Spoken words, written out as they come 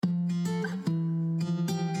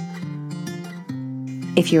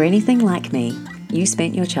If you're anything like me, you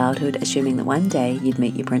spent your childhood assuming that one day you'd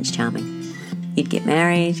meet your Prince Charming. You'd get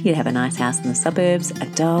married, you'd have a nice house in the suburbs, a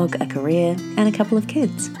dog, a career, and a couple of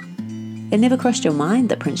kids. It never crossed your mind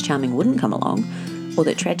that Prince Charming wouldn't come along, or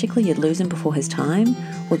that tragically you'd lose him before his time,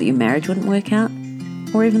 or that your marriage wouldn't work out,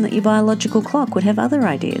 or even that your biological clock would have other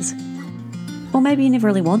ideas. Or maybe you never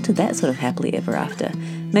really wanted that sort of happily ever after.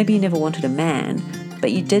 Maybe you never wanted a man,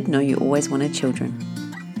 but you did know you always wanted children.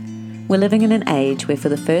 We're living in an age where for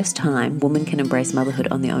the first time women can embrace motherhood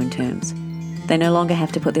on their own terms. They no longer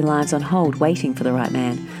have to put their lives on hold waiting for the right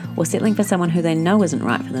man, or settling for someone who they know isn't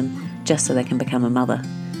right for them, just so they can become a mother.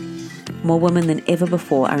 More women than ever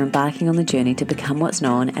before are embarking on the journey to become what's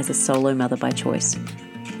known as a solo mother by choice.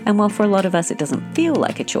 And while for a lot of us it doesn't feel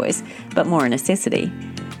like a choice, but more a necessity,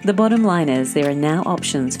 the bottom line is there are now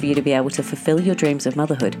options for you to be able to fulfill your dreams of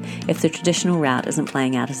motherhood if the traditional route isn't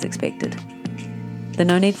playing out as expected. The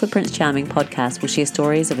No Need for Prince Charming podcast will share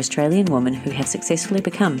stories of Australian women who have successfully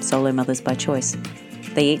become solo mothers by choice.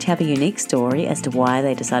 They each have a unique story as to why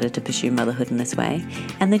they decided to pursue motherhood in this way,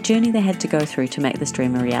 and the journey they had to go through to make this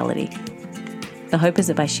dream a reality. The hope is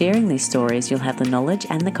that by sharing these stories, you'll have the knowledge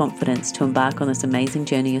and the confidence to embark on this amazing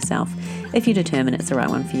journey yourself, if you determine it's the right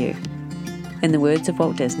one for you. In the words of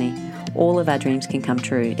Walt Disney, all of our dreams can come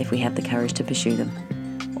true if we have the courage to pursue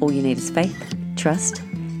them. All you need is faith, trust,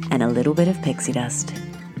 and a little bit of pixie dust.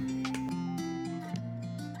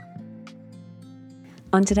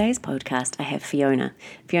 On today's podcast, I have Fiona.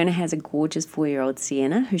 Fiona has a gorgeous 4-year-old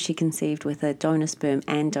Siena who she conceived with a donor sperm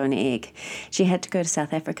and donor egg. She had to go to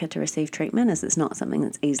South Africa to receive treatment as it's not something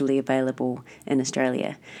that's easily available in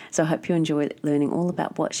Australia. So I hope you enjoy learning all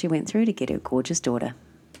about what she went through to get her gorgeous daughter.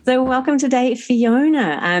 So welcome today,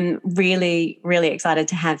 Fiona. I'm really, really excited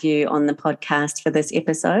to have you on the podcast for this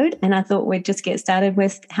episode. And I thought we'd just get started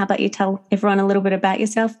with, how about you tell everyone a little bit about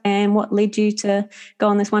yourself and what led you to go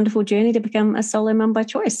on this wonderful journey to become a solo mum by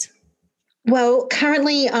choice? Well,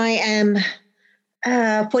 currently I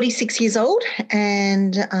am 46 years old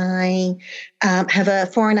and I have a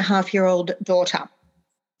 4.5-year-old daughter.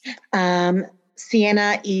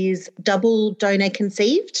 Siena is double donor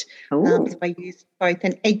conceived. So I used both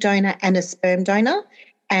an egg donor and a sperm donor,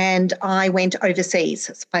 and I went overseas.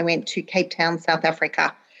 So I went to Cape Town, South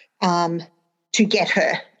Africa, to get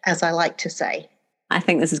her, as I like to say. I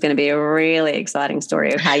think this is going to be a really exciting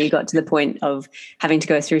story of how you got to the point of having to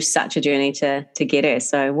go through such a journey to get her.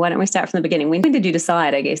 So why don't we start from the beginning? When did you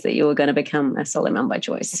decide, I guess, that you were going to become a solo mum by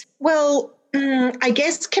choice? Well, I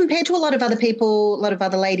guess compared to a lot of other people, a lot of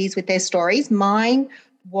other ladies with their stories, mine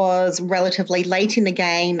was relatively late in the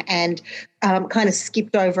game and kind of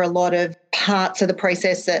skipped over a lot of parts of the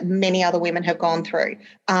process that many other women have gone through.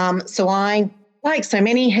 So I, like so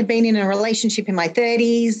many, had been in a relationship in my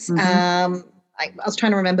 30s. Mm-hmm. I was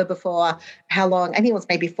trying to remember before how long. I think it was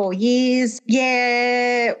maybe 4 years.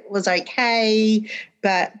 Yeah, it was okay,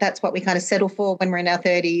 but that's what we kind of settle for when we're in our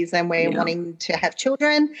 30s and we're wanting to have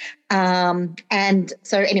children. And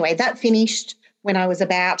so anyway, that finished when I was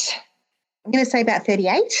about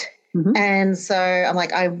 38. Mm-hmm. And so I'm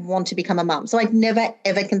like, I want to become a mum. So I'd never,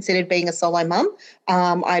 ever considered being a solo mum.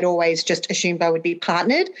 I'd always just assumed I would be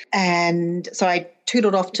partnered. And so I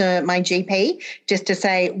tootled off to my GP just to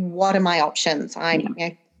say, what are my options?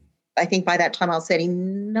 I think by that time I was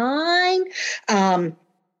 39.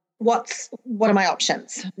 What are my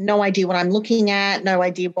options? No idea what I'm looking at, no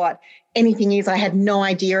idea what anything is. I had no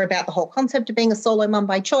idea about the whole concept of being a solo mum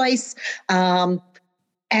by choice.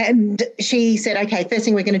 And she said, okay, first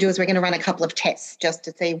thing we're going to do is we're going to run a couple of tests just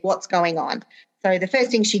to see what's going on. So the first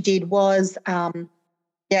thing she did was,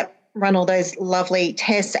 run all those lovely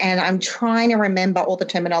tests. And I'm trying to remember all the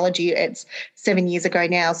terminology. It's 7 years ago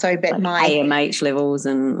now. So, but like my AMH levels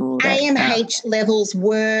and all that. AMH levels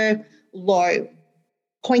were low,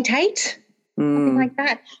 0.8, something like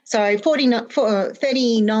that. So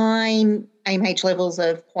 39 AMH levels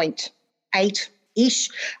of 0.8-ish.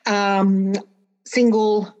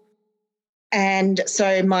 Single. And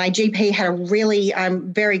so my GP had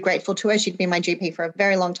I'm very grateful to her. She'd been my GP for a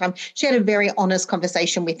very long time. She had a very honest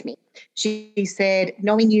conversation with me. She said,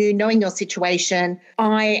 knowing your situation,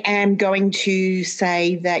 I am going to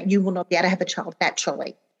say that you will not be able to have a child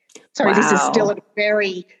naturally. Sorry, This is still it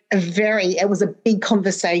was a big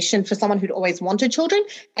conversation for someone who'd always wanted children.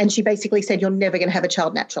 And she basically said, you're never going to have a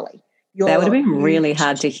child naturally. That would have been really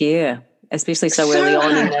hard to hear. Especially so early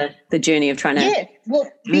on in the journey of trying to. Yeah, well,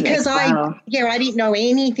 because I didn't know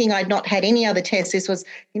anything. I'd not had any other tests. This was,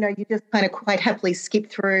 you just kind of quite happily skip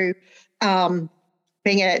through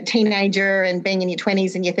being a teenager and being in your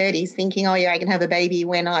 20s and your 30s thinking, oh, yeah, I can have a baby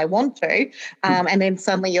when I want to. And then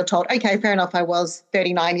suddenly you're told, okay, fair enough, I was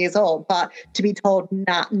 39 years old. But to be told,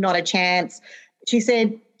 nah, not a chance. She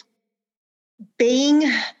said,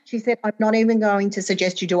 I'm not even going to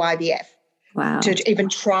suggest you do IVF. Wow. To even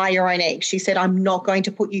try your own eggs. She said, I'm not going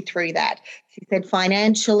to put you through that. She said,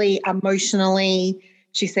 financially, emotionally,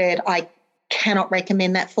 she said, I cannot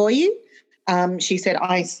recommend that for you. She said,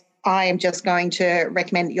 I am just going to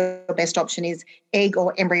recommend that your best option is egg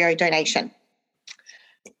or embryo donation.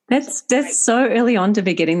 That's so early on to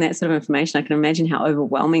be getting that sort of information. I can imagine how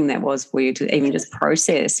overwhelming that was for you to even just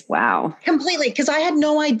process. Wow. Completely, because I had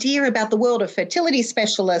no idea about the world of fertility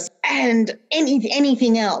specialists and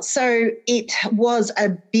anything else. So it was a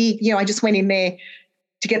big, I just went in there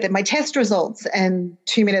to get my test results, and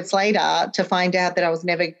 2 minutes later to find out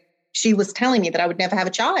that she was telling me that I would never have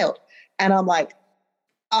a child. And I'm like,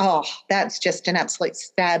 oh, that's just an absolute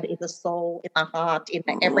stab in the soul, in the heart, in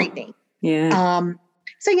everything. Yeah.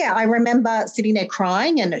 So, yeah, I remember sitting there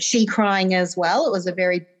crying and she crying as well. It was a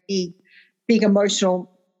very big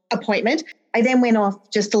emotional appointment. I then went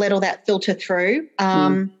off just to let all that filter through.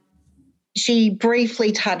 She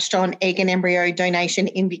briefly touched on egg and embryo donation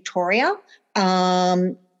in Victoria.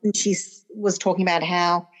 She was talking about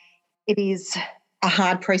how it is a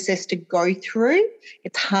hard process to go through.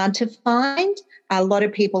 It's hard to find. A lot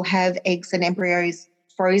of people have eggs and embryos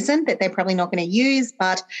frozen that they're probably not going to use,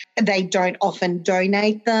 but they don't often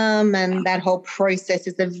donate them. And that whole process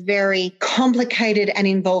is a very complicated and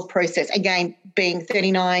involved process. Again, being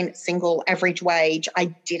 39, single, average wage, I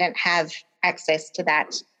didn't have access to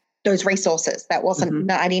those resources. That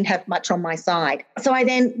wasn't, I didn't have much on my side. So I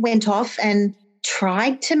then went off and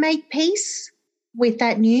tried to make peace with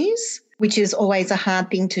that news, which is always a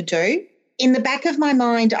hard thing to do. In the back of my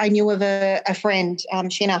mind, I knew of a friend.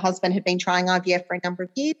 She and her husband had been trying IVF for a number of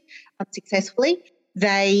years unsuccessfully.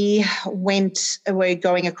 They were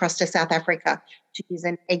going across to South Africa to use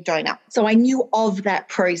an egg donor. So I knew of that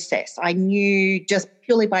process. I knew just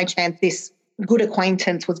purely by chance this good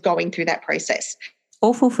acquaintance was going through that process.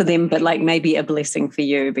 Awful for them, but like maybe a blessing for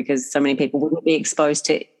you, because so many people wouldn't be exposed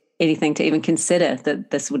to anything to even consider that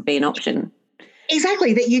this would be an option.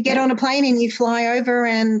 Exactly, that you get on a plane and you fly over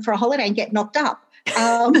and for a holiday and get knocked up. In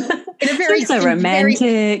a very so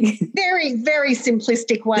romantic, very, very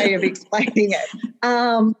simplistic way of explaining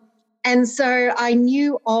it. And so I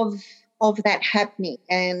knew of that happening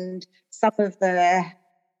and some of the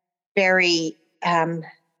very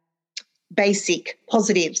basic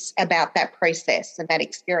positives about that process and that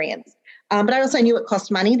experience. But I also knew it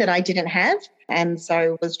cost money that I didn't have, and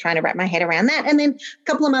so was trying to wrap my head around that. And then a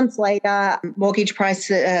couple of months later,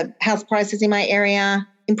 house prices in my area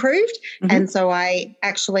improved, and so I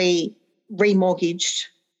actually remortgaged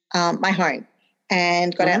my home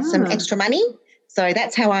and got out some extra money. So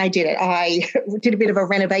that's how I did it. I did a bit of a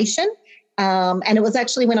renovation. And it was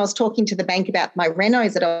actually when I was talking to the bank about my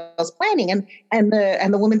renos that I was planning, and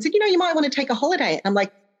the woman said, you might want to take a holiday. And I'm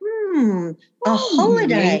like, a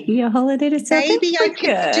holiday. Maybe a holiday to South Africa. Maybe I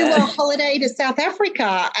could do a holiday to South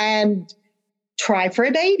Africa and try for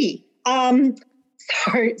a baby.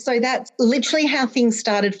 So that's literally how things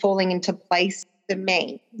started falling into place for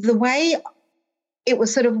me. The way it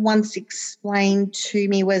was sort of once explained to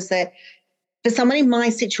me was that for someone in my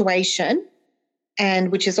situation,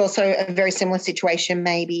 and which is also a very similar situation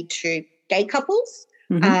maybe to gay couples,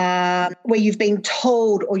 where you've been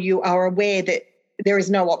told or you are aware that there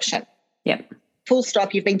is no option. Yep. Full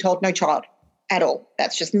stop, you've been told no child at all.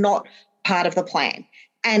 That's just not part of the plan.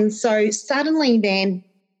 And so suddenly then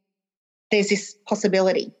there's this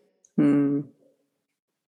possibility. And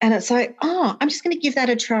it's like, I'm just going to give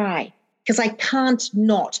that a try because I can't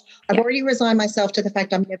not. I've already resigned myself to the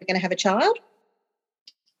fact I'm never going to have a child.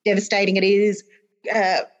 Devastating it is.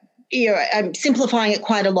 I'm simplifying it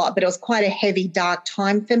quite a lot, but it was quite a heavy, dark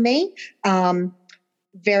time for me.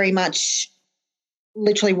 Very much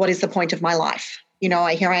literally what is the point of my life? Here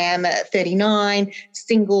I am at 39,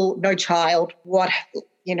 single, no child. What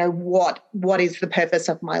is the purpose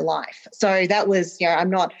of my life? So that was,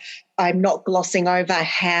 I'm not glossing over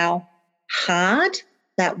how hard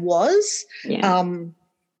that was,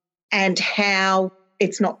 and how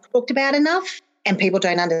it's not talked about enough and people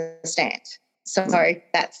don't understand. So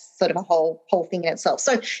that's sort of a whole thing in itself.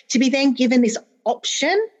 So to be then given this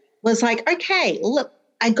option was like, okay, look,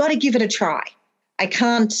 I got to give it a try. I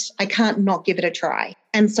can't not give it a try.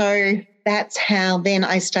 And so that's how then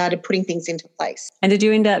I started putting things into place. And did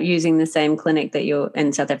you end up using the same clinic that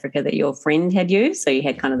in South Africa that your friend had used? So you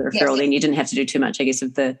had kind of the referral, then you didn't have to do too much, I guess,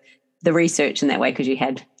 of the research in that way because you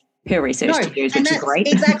had her research No, to use, and which is that's great.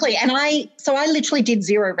 exactly. And I literally did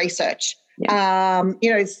zero research.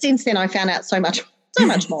 Since then I found out so much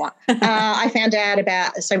more. I found out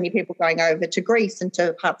about so many people going over to Greece and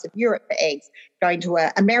to parts of Europe for eggs, going to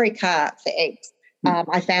America for eggs.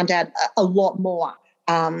 I found out a lot more.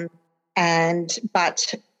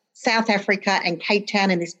 But South Africa and Cape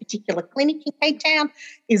Town, and this particular clinic in Cape Town,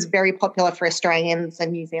 is very popular for Australians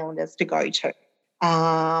and New Zealanders to go to.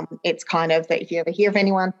 It's kind of, if you ever hear of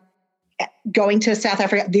anyone going to South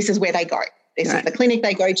Africa, this is where they go. This is the clinic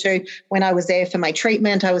they go to. When I was there for my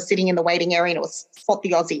treatment, I was sitting in the waiting area and it was spot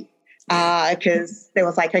the Aussie because there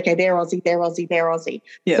was like, okay, they're Aussie, they're Aussie, they're Aussie.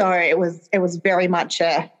 Yeah. So it was very much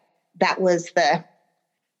that was the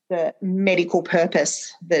medical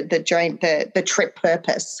purpose, the trip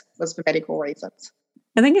purpose was for medical reasons.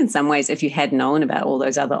 I think in some ways, if you had known about all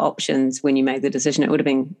those other options when you made the decision, it would have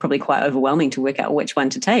been probably quite overwhelming to work out which one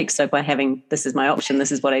to take. So by having, this is my option,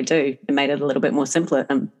 this is what I do, it made it a little bit more simpler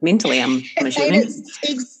mentally, I'm assuming.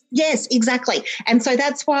 Yes, exactly. And so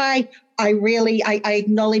that's why I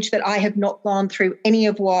acknowledge that I have not gone through any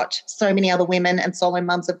of what so many other women and solo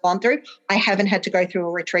mums have gone through. I haven't had to go through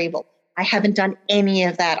a retrieval. I haven't done any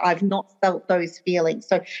of that. I've not felt those feelings.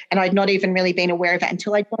 And I'd not even really been aware of it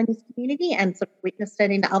until I joined this community and sort of witnessed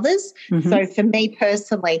it in others. Mm-hmm. So for me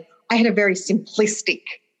personally, I had a very simplistic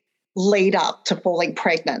lead up to falling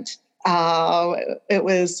pregnant. It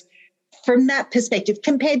was from that perspective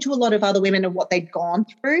compared to a lot of other women and what they'd gone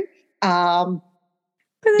through. But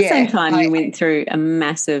at the same time, you went through a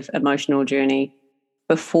massive emotional journey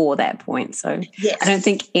before that point. So yes, I don't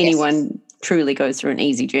think anyone truly goes through an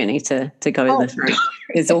easy journey to go this route.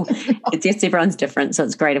 It's just everyone's different, so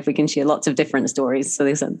it's great if we can share lots of different stories. So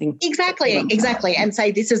there's something exactly, and say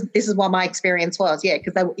this is what my experience was. Yeah,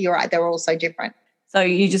 because you're right, they were all so different. So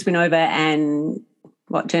you just went over and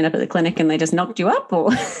turned up at the clinic and they just knocked you up,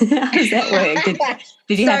 or how does that work?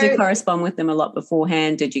 Did you have to correspond with them a lot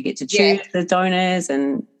beforehand? Did you get to choose the donors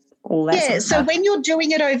and all that? Yeah. So when you're doing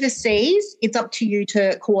it overseas, it's up to you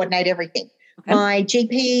to coordinate everything. Okay. My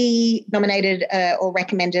GP nominated or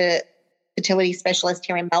recommended a fertility specialist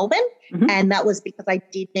here in Melbourne, mm-hmm. and that was because I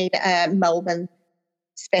did need a Melbourne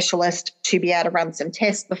specialist to be able to run some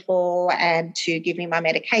tests before and to give me my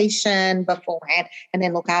medication beforehand and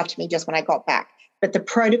then look after me just when I got back. But the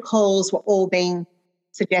protocols were all being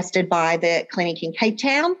suggested by the clinic in Cape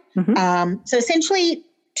Town. Mm-hmm. So essentially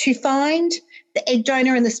to find the egg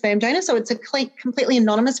donor and the sperm donor, so it's a completely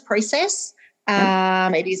anonymous process.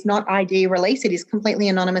 It is not ID release. It is completely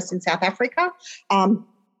anonymous in South Africa.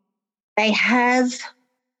 They have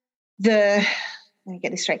let me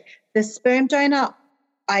get this straight. The sperm donor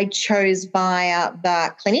I chose via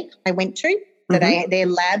the clinic I went to. So mm-hmm. Their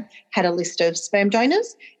lab had a list of sperm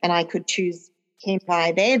donors and I could choose him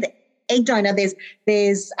by there. The egg donor,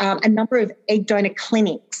 there's a number of egg donor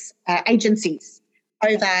clinics, agencies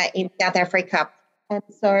over in South Africa. And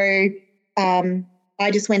so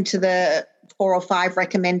I just went to the 4 or 5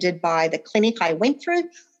 recommended by the clinic I went through.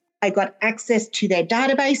 I got access to their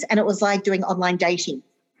database and it was like doing online dating.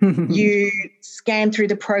 You scan through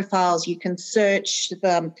the profiles, you can search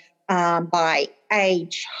them by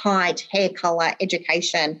age, height, hair colour,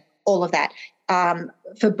 education, all of that.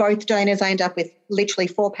 For both donors, I end up with literally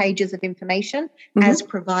 4 pages of information mm-hmm. as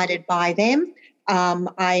provided by them.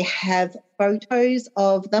 I have photos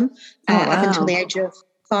of them up until the age of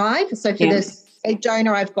 5. So for this egg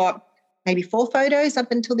donor, I've got maybe 4 photos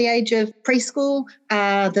up until the age of preschool.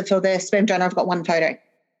 For the sperm donor, I've got 1 photo.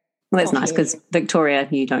 Well, that's nice because Victoria,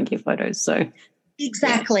 you don't give photos. So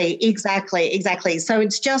exactly. So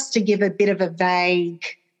it's just to give a bit of a vague,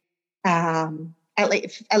 at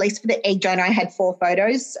least for the egg donor, I had 4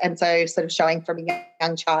 photos, and so sort of showing from a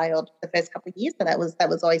young child the first couple of years. So that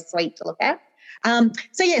was always sweet to look at.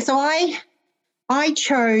 So I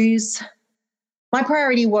chose. My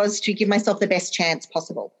priority was to give myself the best chance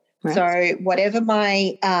possible. Right. So whatever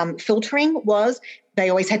my filtering was, they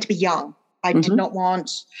always had to be young. I mm-hmm. did not want,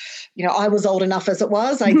 I was old enough as it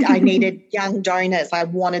was. I needed young donors. I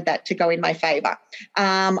wanted that to go in my favour.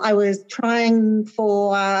 I was trying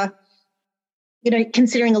for,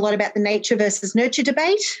 considering a lot about the nature versus nurture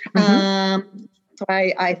debate. Mm-hmm. So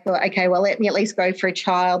I thought, okay, well, let me at least go for a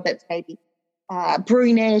child that's maybe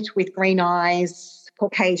brunette with green eyes,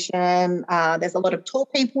 Caucasian. There's a lot of tall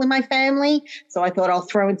people in my family, so I thought I'll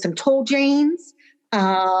throw in some tall genes.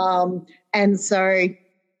 And so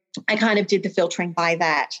I kind of did the filtering by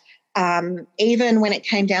that. Even when it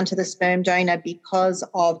came down to the sperm donor, because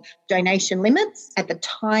of donation limits at the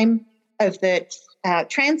time of the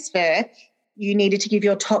transfer, you needed to give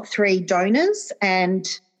your top 3 donors, and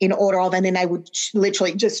in order of, and then they would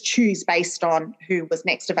literally just choose based on who was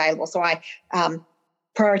next available. So I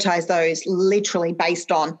prioritise those literally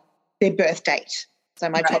based on their birth date. So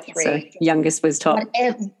my top three. So youngest was top.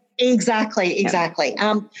 Exactly.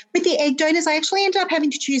 With the egg donors, I actually ended up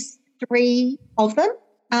having to choose 3 of them.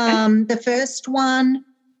 The first one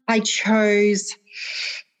I chose,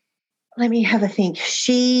 let me have a think.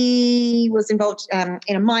 She was involved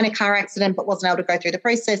in a minor car accident but wasn't able to go through the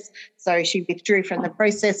process, so she withdrew from the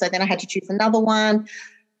process. So then I had to choose another one.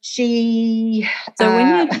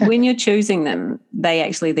 When you're choosing them, they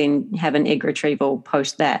actually then have an egg retrieval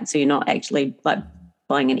post that, so you're not actually like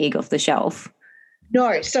buying an egg off the shelf.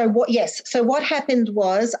 No. So what happened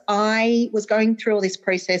was I was going through all this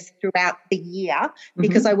process throughout the year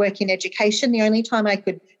because I work in education. The only time I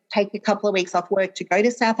could take a couple of weeks off work to go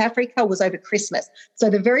to South Africa was over Christmas. So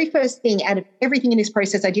the very first thing out of everything in this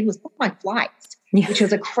process I did was book my flights, which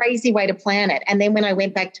was a crazy way to plan it. And then when I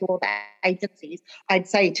went back to all the agencies, I'd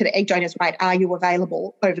say to the egg donors, right, are you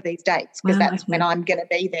available over these dates? Because that's when I'm going to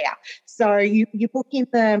be there. So you book in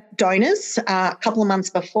the donors a couple of months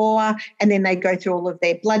before, and then they go through all of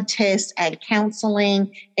their blood tests and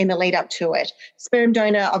counselling in the lead up to it. Sperm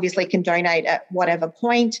donor obviously can donate at whatever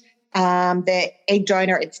point. The egg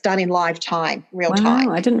donor, it's done in live time, real time.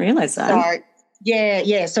 Wow, I didn't realise that. So,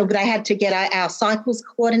 yeah. So they had to get our cycles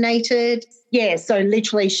coordinated. Yeah, so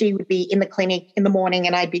literally she would be in the clinic in the morning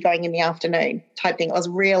and I'd be going in the afternoon type thing. It was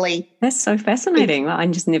really... That's so fascinating. I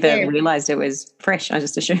just never realised it was fresh. I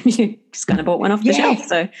just assumed you just kind of bought one off the shelf.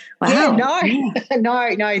 So, wow.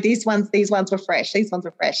 No, these ones were fresh. So,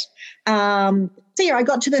 I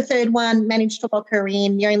got to the third one, managed to lock her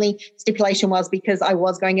in. The only stipulation was because I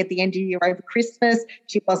was going at the end of the year over Christmas,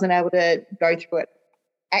 she wasn't able to go through it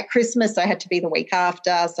at Christmas, so I had to be the week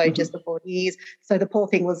after, so just before New Year's. So the poor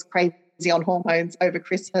thing was crazy on hormones over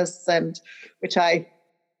Christmas, and which I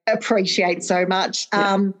appreciate so much.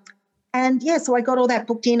 So I got all that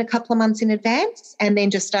booked in a couple of months in advance and then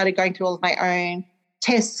just started going through all of my own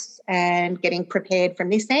tests and getting prepared from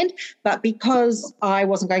this end. But because I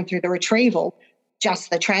wasn't going through the retrieval, just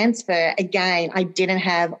the transfer, again, I didn't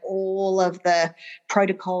have all of the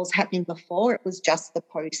protocols happening before. It was just the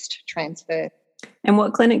post-transfer. And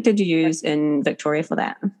what clinic did you use in Victoria for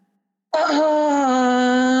that?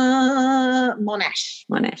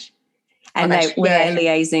 Monash. And were they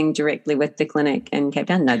liaising directly with the clinic in Cape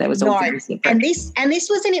Town? No, that was all very separate. And this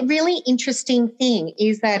was a really interesting thing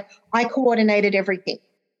is that I coordinated everything.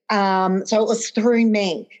 So it was through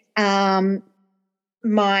me.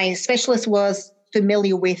 My specialist was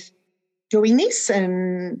familiar with doing this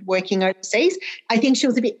and working overseas. I think she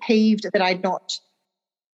was a bit peeved that I'd not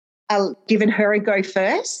given her a go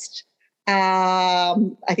first. I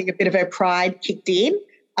think a bit of her pride kicked in.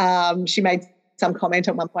 She made some comment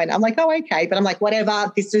at one point. I'm like, oh, okay. But I'm like,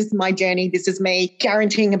 whatever. This is my journey. This is me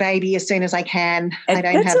guaranteeing a baby as soon as I can.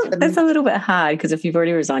 That's a little bit hard because if you've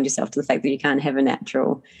already resigned yourself to the fact that you can't have a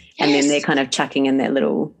natural and then they're kind of chucking in that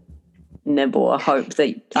little nib or hope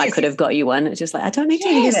that I could have got you one. It's just like, I don't need to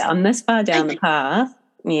get it. I'm this far down the path.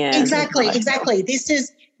 Yeah. Exactly.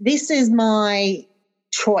 This is my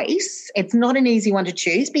choice. It's not an easy one to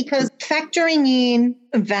choose because factoring in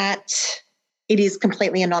that it is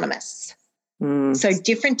completely anonymous. So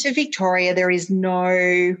different to Victoria, there is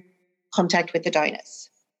no contact with the donors.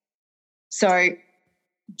 So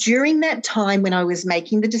during that time when I was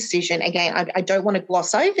making the decision, again, I don't want to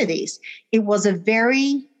gloss over this, it was I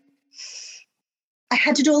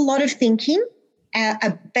had to do a lot of thinking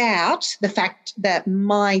about the fact that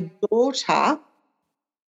my daughter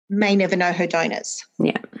may never know her donors.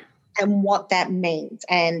 Yeah. And what that means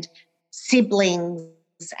and siblings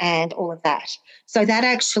and all of that. So that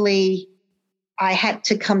actually, I had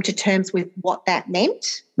to come to terms with what that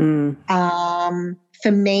meant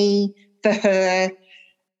for me, for her,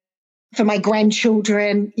 for my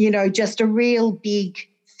grandchildren, just a real big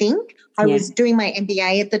thing. I was doing my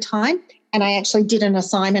MBA at the time and I actually did an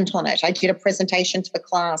assignment on it. I did a presentation to the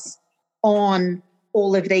class on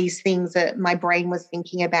all of these things that my brain was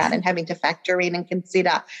thinking about and having to factor in and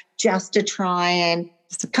consider just to try and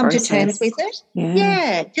come to terms with it.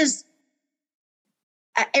 Yeah, because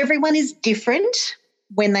everyone is different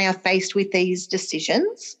when they are faced with these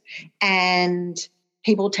decisions and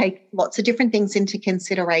people take lots of different things into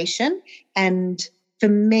consideration. And for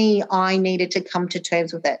me, I needed to come to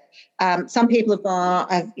terms with it. Some people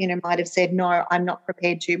might have said, no, I'm not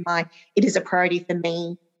prepared to. It is a priority for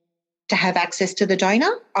me to have access to the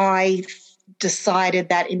donor. I decided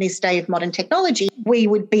that in this day of modern technology, we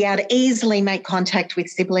would be able to easily make contact with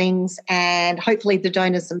siblings and hopefully the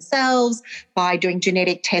donors themselves by doing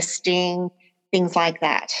genetic testing things like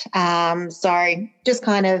that. So just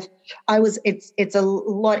kind of, it's a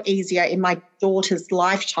lot easier in my daughter's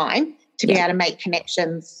lifetime to be able to make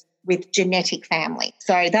connections with genetic family.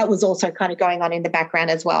 So that was also kind of going on in the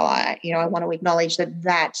background as well. I want to acknowledge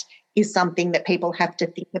that is something that people have to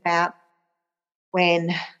think about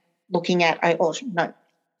when looking at, no,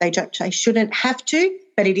 they shouldn't have to,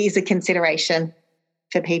 but it is a consideration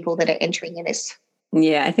for people that are entering in this.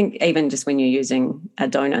 Yeah, I think even just when you're using a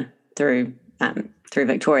donor through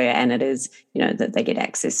Victoria, and it is, that they get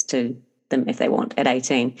access to them if they want at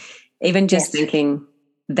 18, even just thinking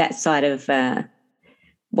that side of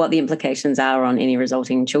what the implications are on any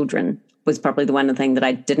resulting children was probably the one thing that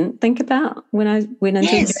I didn't think about when I went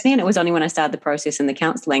into the journey. And it was only when I started the process and the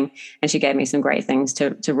counselling, and she gave me some great things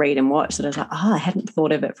to read and watch, that I was like, I hadn't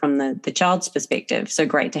thought of it from the child's perspective. So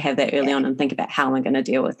great to have that early on and think about how am I going to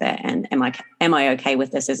deal with that, and am I okay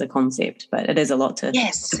with this as a concept? But it is a lot to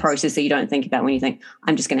process that you don't think about when you think,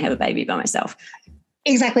 I'm just going to have a baby by myself.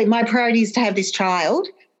 Exactly. My priority is to have this child.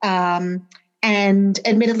 And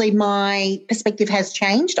admittedly, my perspective has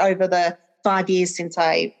changed over the 5 years since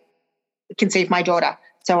I conceived my daughter.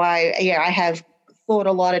 So I have thought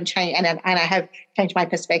a lot and changed, and I have changed my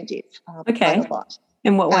perspective quite a lot.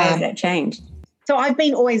 In what way has that changed? So I've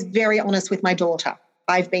been always very honest with my daughter.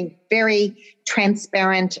 I've been very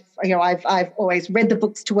transparent. I've always read the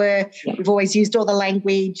books to her. Yeah. We've always used all the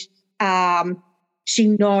language. She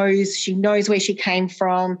knows where she came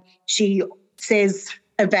from. She says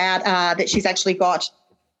about that she's actually got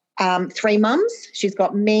 3 mums. She's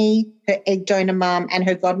got me, her egg donor mum, and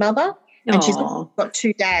her godmother. And Aww. she's got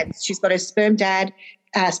 2 dads. She's got her sperm donor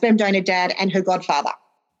dad, and her godfather.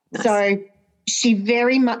 Nice. So she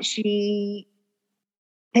very much,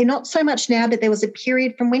 they're not so much now, but there was a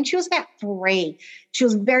period from when she was about 3, she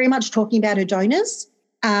was very much talking about her donors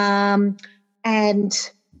and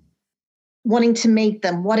wanting to meet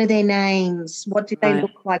them. What are their names? What did they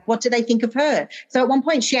look like? What do they think of her? So at one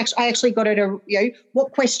point I actually got her to,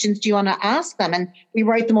 what questions do you want to ask them? And we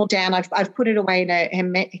wrote them all down. I've put it away in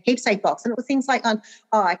a keepsake box. And it was things like,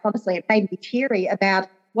 honestly, it made me teary about,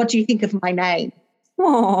 what do you think of my name?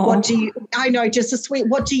 Aww. I know, just a sweet,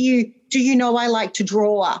 do you know I like to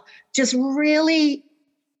draw? Just really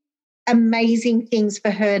amazing things for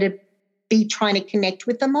her to be trying to connect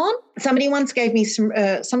with them on. Somebody once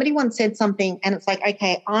said something, and it's like,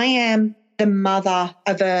 okay, I am the mother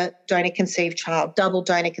of a donor conceived child, double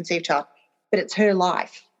donor conceived child, but it's her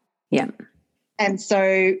life. Yeah. And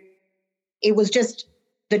so it was just,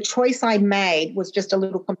 the choice I made was just a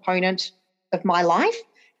little component of my life,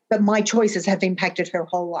 but my choices have impacted her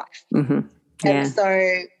whole life. Mm-hmm. Yeah. And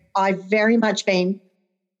so I've very much been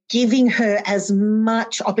giving her as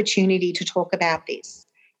much opportunity to talk about this,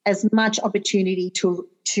 as much opportunity to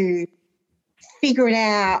figure it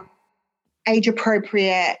out, age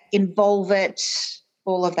appropriate, involve it,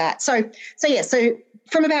 all of that. So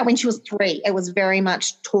from about when she was 3, it was very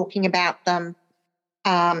much talking about them,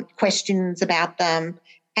 questions about them.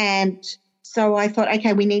 And so I thought, okay,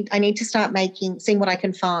 I need to start seeing what I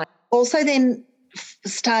can find. Also then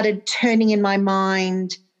started turning in my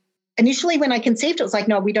mind. Initially when I conceived, it was like,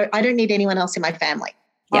 no, I don't need anyone else in my family.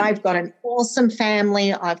 Yep. I've got an awesome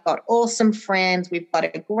family. I've got awesome friends. We've got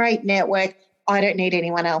a great network. I don't need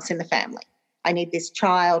anyone else in the family. I need this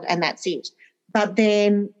child, and that's it. But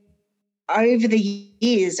then over the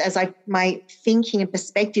years, as my thinking and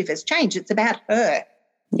perspective has changed, it's about her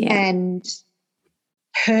and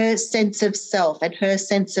her sense of self and her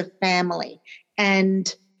sense of family.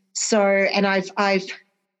 And so, and I've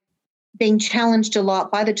been challenged a lot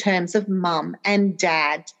by the terms of mum and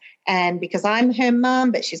dad. And because I'm her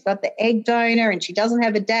mum, but she's got the egg donor, and she doesn't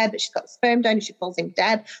have a dad, but she's got the sperm donor, she calls him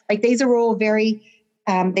dad. Like, these are all very,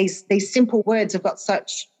 these simple words have got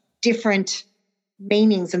such different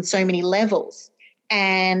meanings and so many levels.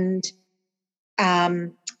 And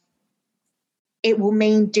it will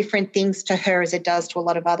mean different things to her as it does to a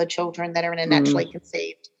lot of other children that are in a naturally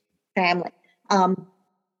conceived family.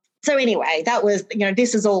 So anyway, that was,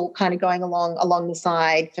 this is all kind of going along the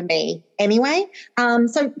side for me anyway.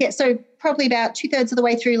 So probably about 2/3 of the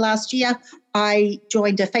way through last year, I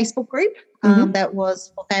joined a Facebook group that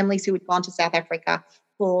was for families who had gone to South Africa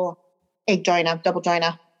for egg donor, double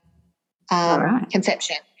donor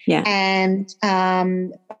conception. Yeah. And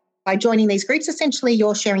by joining these groups, essentially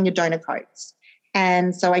you're sharing your donor codes.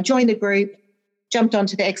 And so I joined the group, jumped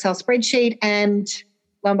onto the Excel spreadsheet, and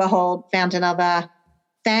lo and behold, found another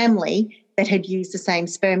family that had used the same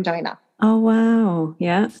sperm donor. Oh, wow.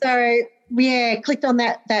 Yeah. So, clicked on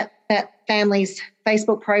that family's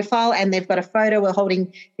Facebook profile, and they've got a photo of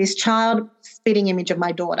holding this child, spitting image of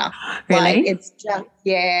my daughter. Really? Like, it's just,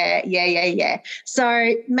 yeah.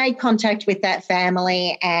 So made contact with that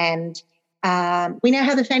family, and we now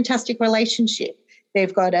have a fantastic relationship.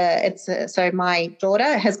 They've got so my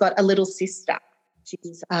daughter has got a little sister.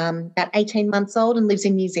 She's about 18 months old and lives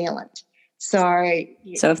in New Zealand. So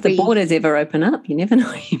if the borders ever open up, you never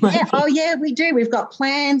know. You might we do. We've got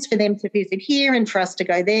plans for them to visit here and for us to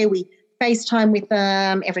go there. We FaceTime with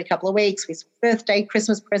them every couple of weeks with birthday,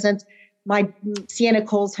 Christmas presents. My Sienna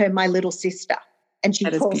calls her my little sister, and she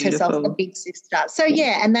calls herself a big sister. So,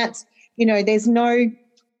 and that's, there's no,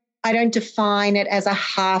 I don't define it as a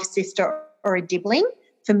half sister or a dibling.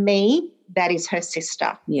 For me, that is her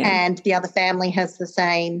sister. Yeah. And the other family has the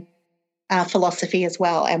same philosophy as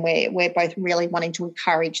well, and we're both really wanting to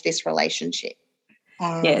encourage this relationship.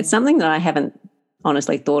 It's something that I haven't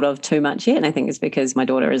honestly thought of too much yet, and I think it's because my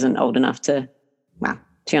daughter isn't old enough to,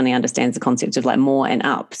 she only understands the concept of like more and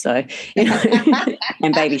up, so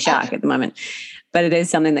and baby shark at the moment. But it is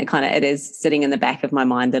something that it is sitting in the back of my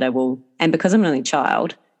mind that I will, and because I'm an only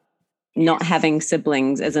child, not having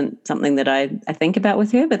siblings isn't something that I think about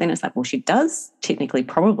with her, but then it's like, well, she does technically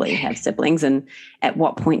probably have siblings, and at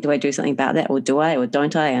what point do I do something about that, or do I or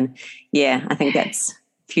don't I? And I think that's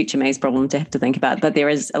future me's problem to have to think about. But there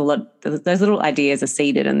is a lot, those little ideas are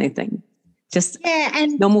seeded in their thing. Just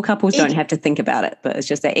and normal couples don't have to think about it, but it's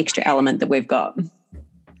just that extra element that we've got.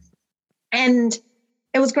 And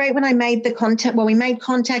it was great when I made the contact. Well, we made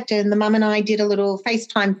contact, and the mum and I did a little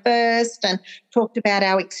FaceTime first and talked about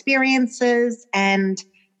our experiences and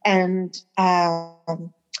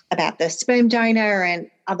about the sperm donor and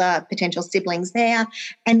other potential siblings there.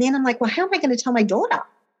 And then I'm like, well, how am I going to tell my daughter?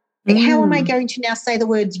 Like, how am I going to now say the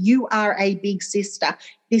words, you are a big sister,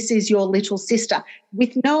 this is your little sister,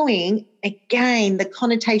 with knowing, again, the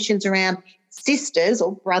connotations around sisters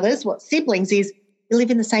or brothers, what siblings is, you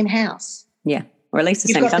live in the same house. Yeah. Or at least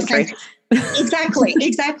the same country.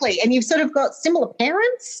 Exactly. And you've sort of got similar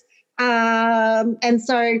parents. And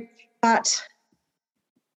so, but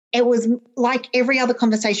it was like every other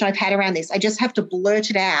conversation I've had around this. I just have to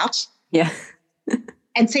blurt it out. Yeah.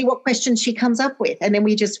 And see what questions she comes up with. And then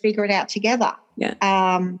we just figure it out together. Yeah.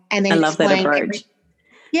 And then I love that approach.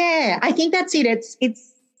 I think that's it.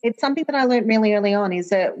 It's something that I learned really early on, is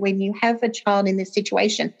that when you have a child in this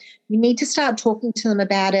situation, you need to start talking to them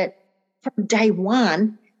about it from day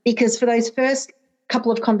one, because for those first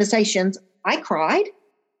couple of conversations, I cried.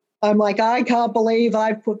 I'm like, I can't believe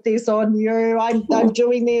I put this on you. I'm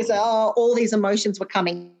doing this. Oh, all these emotions were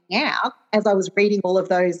coming out as I was reading all of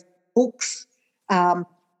those books. And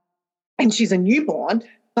she's a newborn,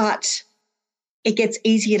 but it gets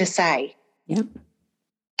easier to say. Yep.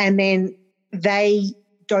 And then they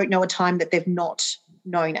don't know a time that they've not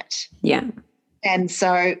known it. Yeah. And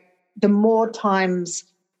so the more times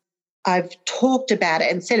I've talked about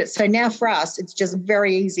it and said it, so now for us it's just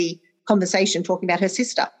very easy conversation talking about her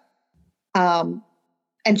sister.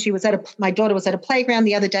 And she was my daughter was at a playground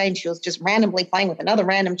the other day, and she was just randomly playing with another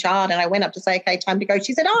random child, and I went up to say, okay, time to go.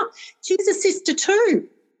 She said, oh, she's a sister too.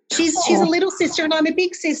 She's a little sister and I'm a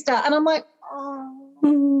big sister. And I'm like, oh.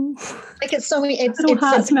 Like it's so it's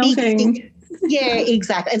hearts melting. Yeah,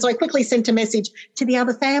 exactly. And so I quickly sent a message to the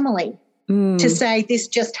other family to say this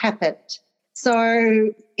just happened.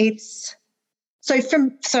 So this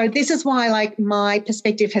is why, like, my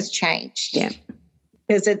perspective has changed. Yeah.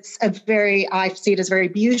 Because I see it as a very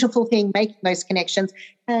beautiful thing, making those connections.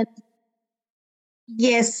 And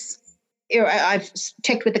yes, I've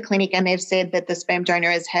checked with the clinic, and they've said that the sperm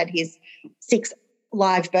donor has had his 6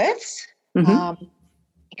 live births. Mm-hmm.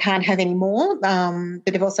 He can't have any more. But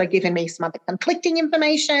they've also given me some other conflicting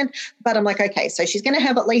information. But I'm like, okay, so she's going to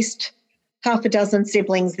have at least half a dozen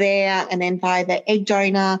siblings there, and then by the egg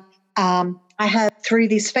donor, I have, through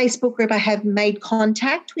this Facebook group, I have made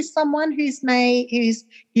contact with someone who's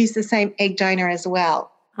used the same egg donor as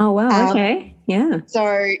well. Oh, wow. Okay. Yeah.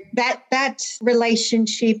 So that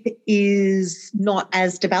relationship is not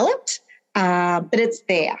as developed, but it's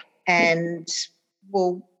there, and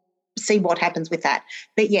we'll see what happens with that.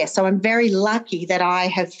 But yeah, so I'm very lucky that I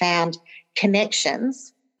have found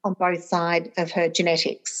connections on both sides of her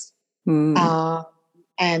genetics.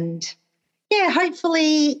 And yeah,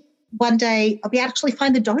 hopefully one day I'll be able to actually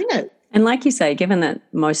find the donor. And like you say, given that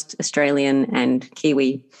most Australian and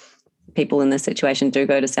Kiwi people in this situation do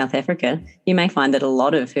go to South Africa, you may find that a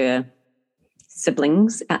lot of her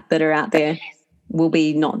siblings that are out there will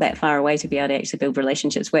be not that far away to be able to actually build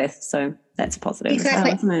relationships with. So that's positive.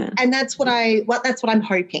 Exactly. As well, isn't it? And that's what I'm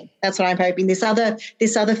hoping. That's what I'm hoping. This other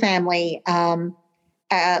family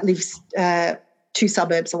lives 2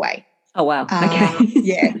 suburbs away Oh, wow. Okay.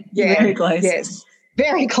 Yeah, Very close. yes.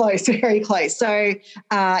 Very close, very close. So,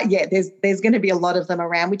 there's going to be a lot of them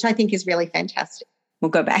around, which I think is really fantastic. We'll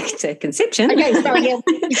go back to conception. Okay, sorry, yeah,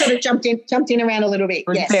 we sort of jumped in around a little bit.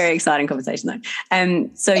 Yes. Very exciting conversation though.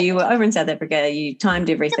 So you were over in South Africa, you timed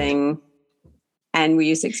everything, and were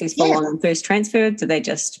you successful on first transfer? Did they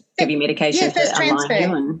just give you medication to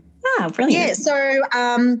align you? Brilliant. Yeah, so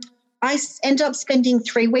I ended up spending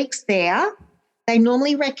 3 weeks there. They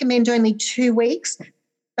normally recommend only 2 weeks,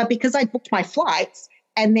 but because I booked my flights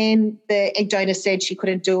and then the egg donor said she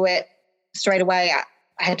couldn't do it straight away,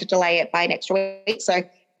 I had to delay it by an extra week. So,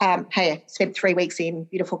 I spent 3 weeks in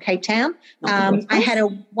beautiful Cape Town. I had a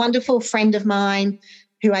wonderful friend of mine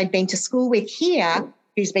who I'd been to school with here,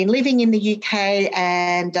 who's been living in the UK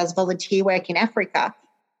and does volunteer work in Africa.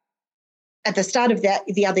 At the start of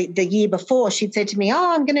the year before, she'd said to me,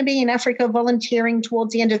 "Oh, I'm going to be in Africa volunteering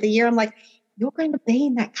towards the end of the year." I'm like, "You're going to be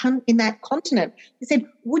in that continent." He said,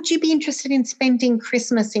 "Would you be interested in spending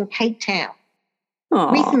Christmas in Cape Town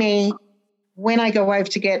with me when I go over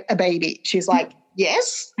to get a baby?" She's like,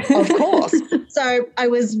 "Yes, of course." So I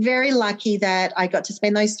was very lucky that I got to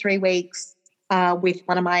spend those 3 weeks with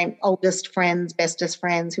one of my oldest friends, bestest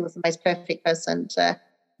friends, who was the most perfect person to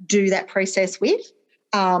do that process with.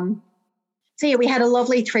 So, yeah, we had a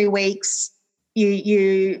lovely 3 weeks.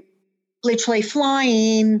 You literally fly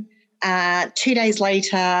in, 2 days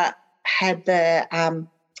later had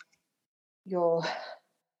your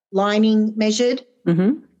lining measured,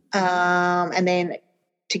 and then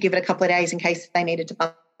to give it a couple of days in case they needed to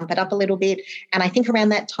bump it up a little bit. And I think around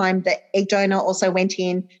that time the egg donor also went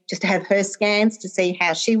in just to have her scans to see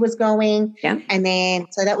how she was going. Yeah. And then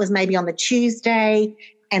so that was maybe on the Tuesday,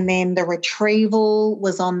 and then the retrieval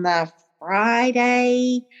was on the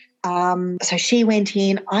Friday. So she went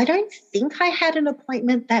in. I don't think I had an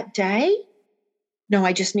appointment that day. No,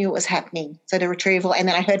 I just knew it was happening. So the retrieval, and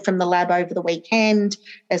then I heard from the lab over the weekend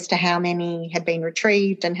as to how many had been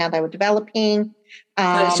retrieved and how they were developing.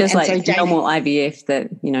 So it's just like normal IVF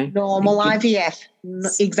that, Normal IVF.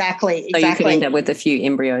 Exactly. So you could end up with a few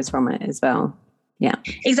embryos from it as well. Yeah.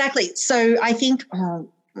 Exactly. So I think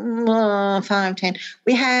 5, 10.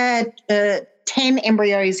 We had 10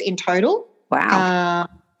 embryos in total. Wow.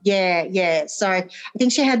 Yeah. So I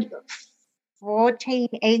think she had 14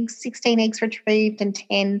 eggs, 16 eggs retrieved, and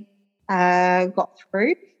 10 got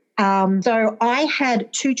through. So I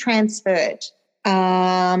had 2 transferred.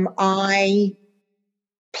 I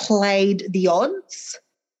played the odds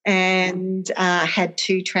and had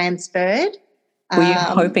 2 transferred. Were you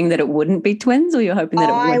hoping that it wouldn't be twins, or you're hoping that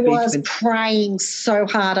it would be twins? I was praying so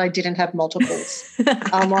hard I didn't have multiples.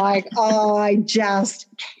 I'm like, I just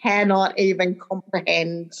cannot even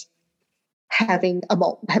comprehend having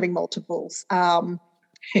multiples.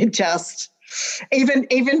 It just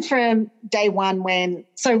even from day one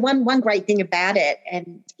one great thing about it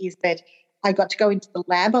is that I got to go into the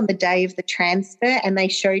lab on the day of the transfer, and they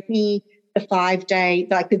showed me the 5-day,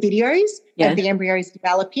 like the videos of the embryos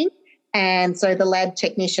developing. And so the lab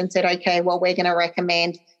technician said, "Okay, well, we're going to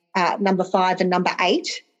recommend number 5 and number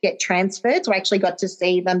 8 get transferred." So I actually got to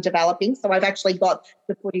see them developing. So I've actually got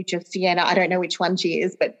the footage of Siena. I don't know which one she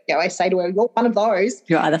is, but I say to her, "You're one of those.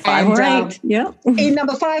 You're either 5 or 8." Yeah. In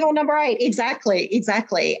number 5 or number 8.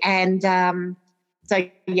 Exactly. And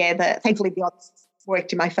thankfully the odds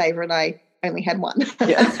worked in my favour and I only had one.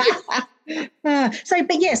 Yeah. So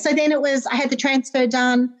then it was, I had the transfer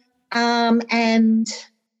done and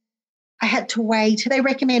I had to wait. They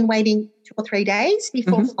recommend waiting 2 or 3 days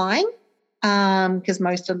before flying because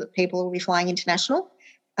most of the people will be flying international.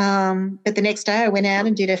 But the next day I went out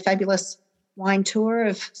and did a fabulous wine tour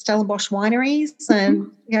of Stellenbosch wineries,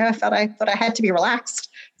 and I thought I had to be relaxed.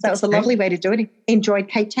 So it was a lovely way to do it. Enjoyed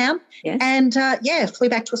Cape Town, and flew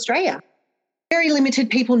back to Australia. Very limited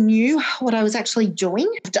people knew what I was actually doing.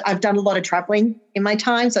 I've done a lot of travelling in my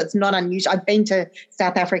time, so it's not unusual. I've been to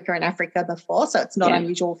South Africa and Africa before, so it's not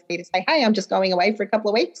unusual for me to say, "Hey, I'm just going away for a couple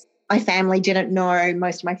of weeks." My family didn't know.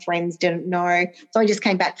 Most of my friends didn't know. So I just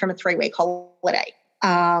came back from a 3-week holiday.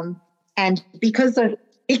 And because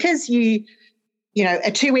you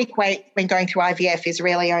a 2-week wait when going through IVF is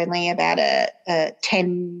really only about a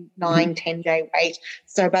 10-day wait.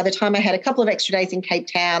 So by the time I had a couple of extra days in Cape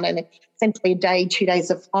Town and essentially a day, 2 days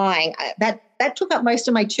of flying, that took up most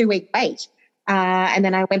of my 2-week wait. And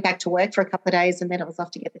then I went back to work for a couple of days, and then it was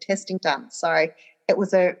off to get the testing done. So it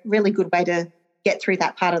was a really good way to get through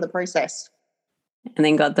that part of the process. And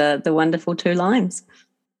then got the wonderful 2 lines.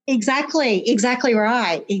 Exactly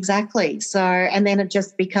right. Exactly. So, and then it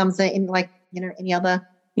just becomes any other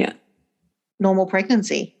normal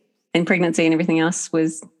pregnancy. And pregnancy and everything else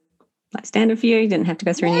was like standard for you? You didn't have to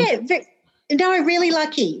go through any? No, really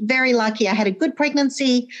lucky, very lucky. I had a good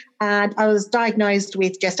pregnancy. I was diagnosed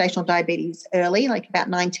with gestational diabetes early, like about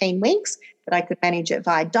 19 weeks, but I could manage it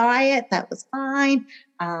via diet. That was fine.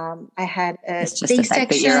 I had a It's just C-section. the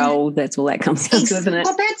fact that you're old. That's all that comes down to, isn't it?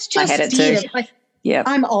 Well, that's just I had it too. Yeah,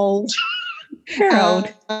 I'm old. You're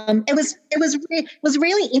old. It was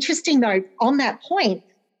really interesting though. On that point,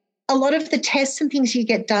 a lot of the tests and things you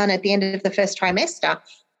get done at the end of the first trimester,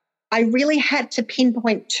 I really had to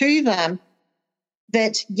pinpoint to them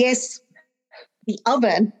that yes, the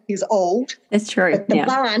oven is old. It's true. But the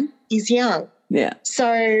bun is young. Yeah.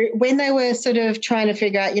 So when they were sort of trying to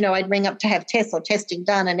figure out, I'd ring up to have tests or testing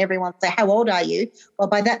done, and everyone would say, "How old are you?" Well,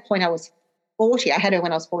 by that point I was 40. I had her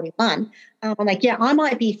when I was 41. I'm like, yeah, I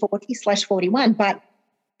might be 40/41, but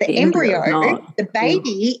the embryo, the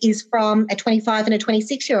baby, is from a 25 and a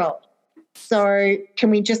 26-year-old. So can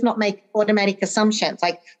we just not make automatic assumptions?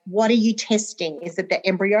 Like, what are you testing? Is it the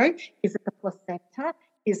embryo? Is it the placenta?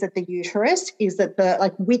 Is it the uterus? Is it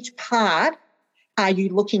which part are you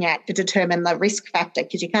looking at to determine the risk factor?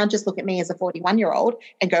 Because you can't just look at me as a 41-year-old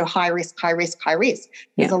and go high risk, high risk, high risk.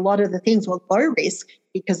 Because a lot of the things were low risk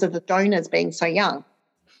because of the donors being so young.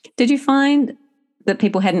 Did you find that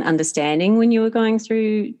people had an understanding when you were going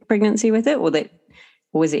through pregnancy with it, or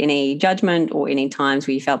was there any judgment or any times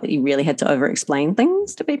where you felt that you really had to over-explain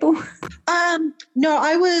things to people? No,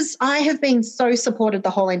 I have been so supported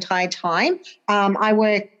the whole entire time.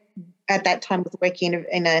 At that time was working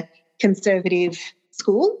in a conservative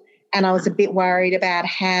school, and I was a bit worried about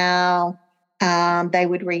how they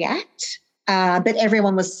would react. But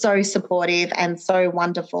everyone was so supportive and so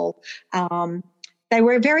wonderful. They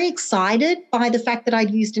were very excited by the fact that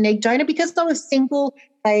I'd used an egg donor because I was single.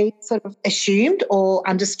 They sort of assumed or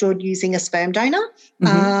understood using a sperm donor.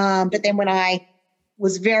 Mm-hmm. But then when I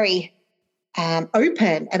was very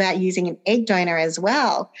open about using an egg donor as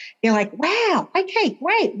well, they're like, wow, okay,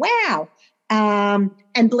 great, wow.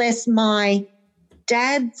 And bless my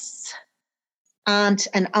dad's aunt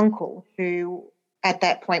and uncle, who at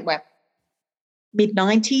that point were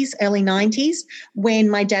mid-90s, early 90s, when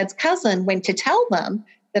my dad's cousin went to tell them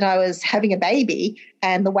that I was having a baby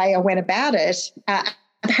and the way I went about it,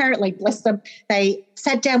 apparently, bless them, they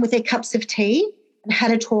sat down with their cups of tea and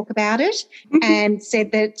had a talk about it and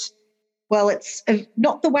said that, well, it's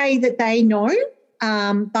not the way that they know,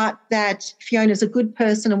 but that Fiona's a good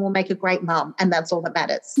person and will make a great mum, and that's all that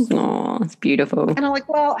matters. Oh, it's beautiful. And I'm like,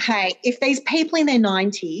 well, hey, if these people in their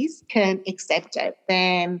 90s can accept it,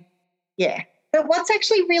 then yeah. But what's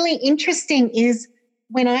actually really interesting is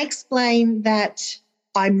when I explain that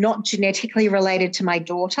I'm not genetically related to my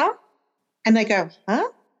daughter, and they go, huh?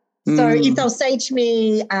 So if they'll say to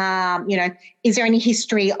me, is there any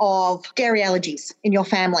history of dairy allergies in your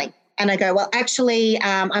family? And I go, well, actually,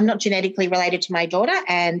 I'm not genetically related to my daughter,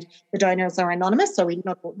 and the donors are anonymous, so we're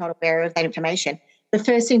not aware of that information. The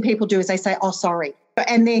first thing people do is they say, oh, sorry.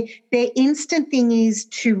 And their instant thing is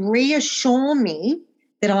to reassure me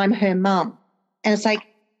that I'm her mum. And it's like,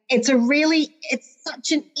 it's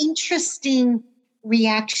such an interesting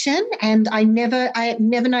reaction, and I never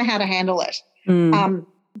know how to handle it.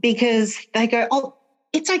 Because they go, oh,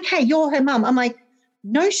 it's okay, you're her mum. I'm like,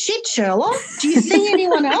 no shit, Sherlock. Do you see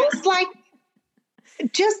anyone else?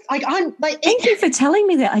 Thank you for telling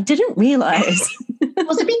me that. I didn't realise. I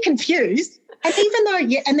was a bit confused. And even though,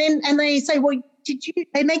 and they say, well,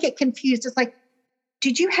 they may get confused. It's like,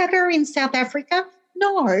 did you have her in South Africa?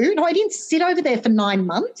 No, I didn't sit over there for 9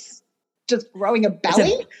 months just growing a belly.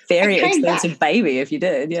 It's a very expensive baby if you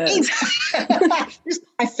did, yeah. Just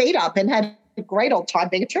my feet up and had a great old time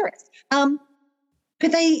being a tourist. But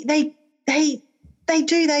they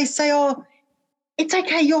do. They say, oh, it's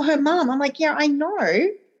okay, you're her mum. I'm like, yeah, I know.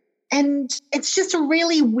 And it's just a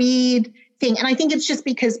really weird thing. And I think it's just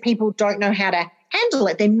because people don't know how to handle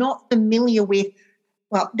it. They're not familiar with,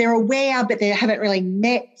 well, they're aware, but they haven't really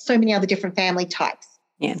met so many other different family types.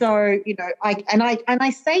 Yeah. So, I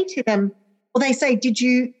say to them, well, they say, did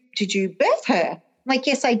you birth her? I'm like,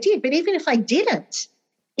 yes, I did. But even if I didn't,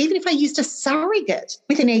 even if I used a surrogate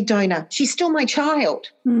with an egg donor, she's still my child.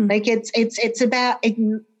 Like it's about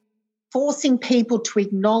forcing people to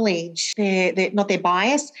acknowledge not their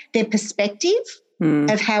bias, their perspective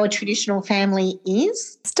of how a traditional family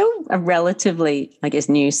is. Still a relatively, I guess,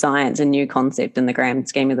 new science and new concept in the grand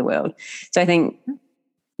scheme of the world. So I think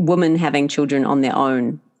women having children on their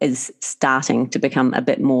own is starting to become a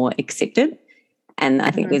bit more accepted. And I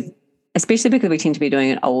think there's, especially because we tend to be doing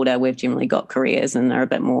it older, we've generally got careers and they're a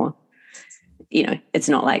bit more, it's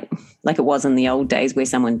not like it was in the old days where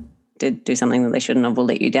someone did do something that they shouldn't have or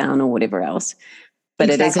let you down or whatever else. But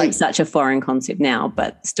Exactly. it isn't such a foreign concept now,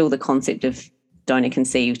 but still the concept of donor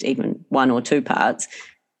conceived, even 1 or 2 parts,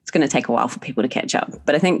 it's going to take a while for people to catch up.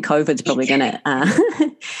 But I think COVID's probably going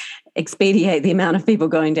to expedite the amount of people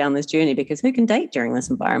going down this journey, because who can date during this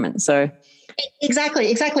environment? So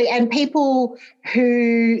Exactly. And people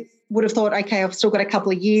who would have thought, okay, I've still got a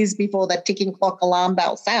couple of years before that ticking clock alarm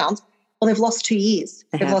bell sounds, well, they've lost 2 years.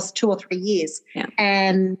 They've lost 2 or 3 years. Yeah.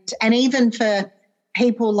 And even for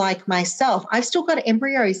people like myself, I've still got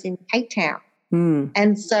embryos in Cape Town.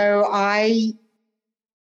 And so I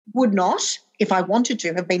would not, if I wanted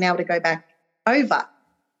to, have been able to go back over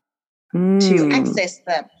to access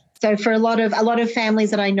them. So for a lot of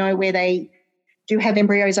families that I know where they do have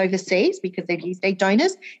embryos overseas because they've used egg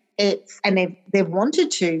donors, they've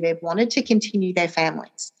wanted to continue their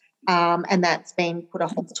families, and that's been put a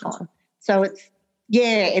halt on. So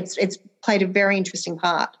it's played a very interesting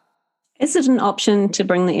part. Is it an option to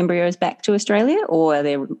bring the embryos back to Australia, or are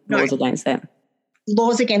there laws against that?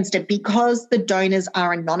 Laws against it because the donors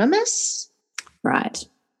are anonymous. Right.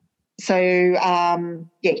 So,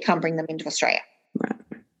 you can't bring them into Australia. Right.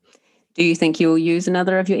 Do you think you'll use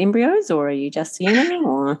another of your embryos, or are you just Siena?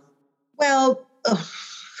 Or? Well,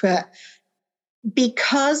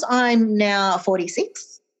 because I'm now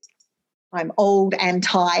 46, I'm old and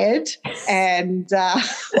tired and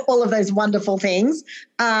all of those wonderful things.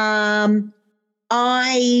 I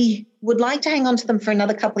would like to hang on to them for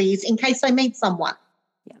another couple of years in case I meet someone.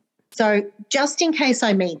 Yeah. So just in case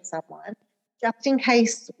I meet someone, just in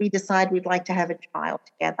case we decide we'd like to have a child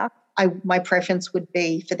together, my preference would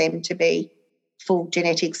be for them to be full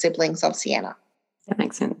genetic siblings of Siena. That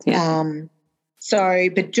makes sense, yeah.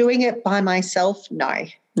 But doing it by myself, no.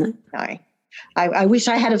 I wish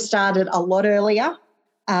I had have started a lot earlier.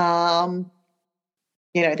 There's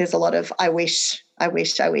a lot of I wish,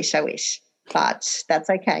 but that's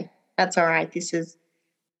okay. That's all right. This is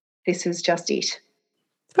just it. It's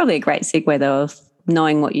probably a great segue, though, of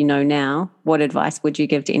knowing what you know now. What advice would you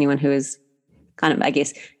give to anyone who is kind of, I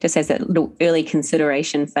guess, just has that little early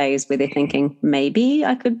consideration phase where they're thinking, maybe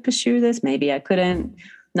I could pursue this, maybe I couldn't?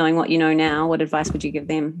 Knowing what you know now, what advice would you give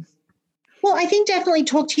them? Well, I think definitely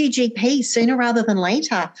talk to your GP sooner rather than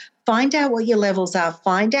later. Find out what your levels are.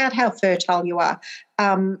 Find out how fertile you are.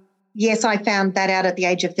 Yes, I found that out at the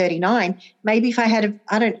age of 39. Maybe if I had,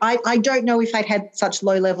 I don't know if I'd had such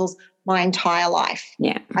low levels my entire life.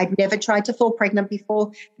 Yeah. I'd never tried to fall pregnant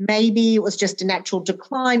before. Maybe it was just a natural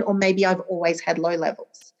decline, or maybe I've always had low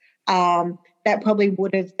levels. That probably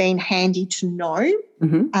would have been handy to know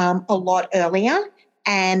a lot earlier,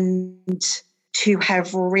 and to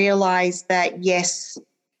have realised that, yes,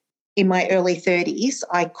 in my early 30s,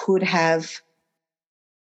 I could have,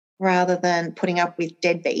 rather than putting up with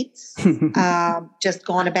deadbeats, just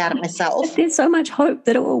gone about it myself. There's so much hope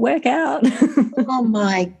that it will work out. Oh,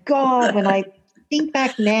 my God. When I think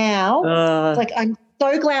back now, it's like I'm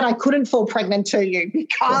so glad I couldn't fall pregnant to you,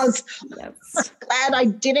 because I'm glad I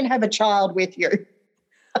didn't have a child with you.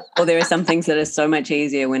 Well, there are some things that are so much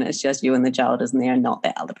easier when it's just you and the child, isn't there, and not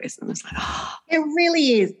that other person. It's like, It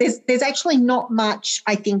really is. There's actually not much,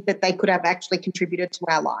 I think, that they could have actually contributed to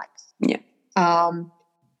our lives. Yeah.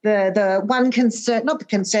 The one concern, not the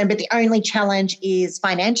concern, but the only challenge is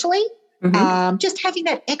financially. Just having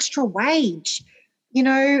that extra wage,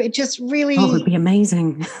 it just really... Oh, it would be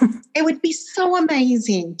amazing. It would be so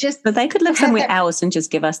amazing. But they could live somewhere else and just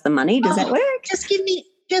give us the money. Does that work?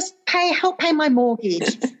 Help pay my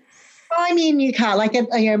mortgage. Buy me a new car. Like,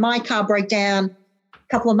 my car broke down a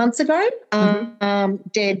couple of months ago,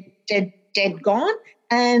 dead gone,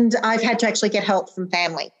 and I've had to actually get help from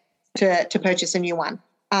family to purchase a new one,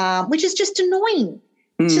 which is just annoying.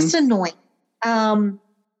 It's just annoying.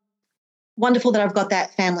 Wonderful that I've got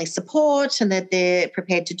that family support and that they're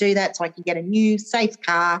prepared to do that, so I can get a new safe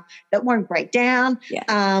car that won't break down.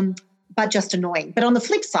 Yeah. But just annoying. But on the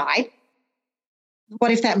flip side, what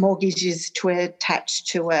if that mortgage is attached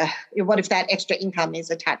to what if that extra income is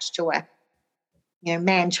attached to a,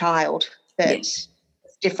 man-child that's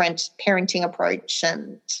different parenting approach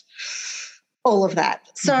and all of that.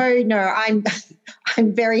 So no, I'm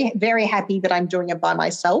very, very happy that I'm doing it by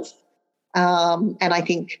myself. And I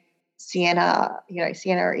think Siena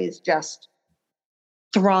is just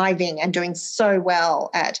thriving and doing so well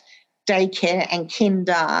at daycare and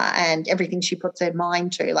kinder and everything she puts her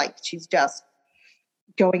mind to. Like, she's just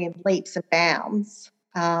going in leaps and bounds.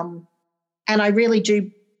 And I really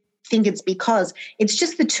do think it's because it's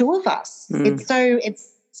just the two of us. It's so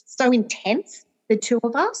intense, the two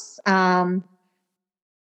of us. The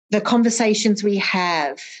conversations we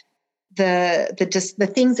have,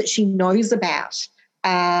 the things that she knows about,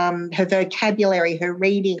 her vocabulary, her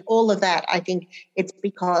reading, all of that. I think it's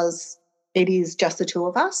because it is just the two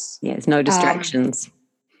of us. Yeah, there's no distractions.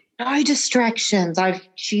 No distractions.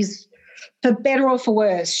 She's, for better or for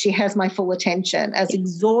worse, she has my full attention, as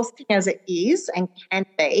exhausting as it is and can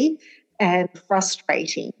be, and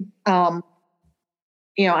frustrating. I'm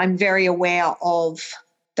very aware of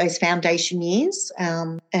those foundation years,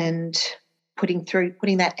 and putting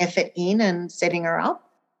that effort in and setting her up.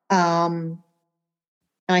 And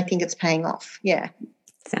I think it's paying off. Yeah.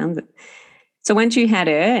 Sounds it. So once you had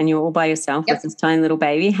her and you're all by yourself Yep. with this tiny little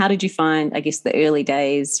baby, how did you find, I guess, the early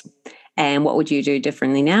days, and what would you do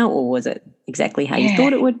differently now? Or was it exactly how you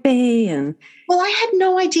thought it would be? And well, I had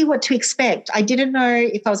no idea what to expect. I didn't know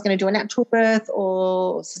if I was going to do a natural birth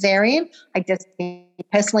or cesarean. I just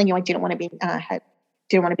personally knew I didn't want to be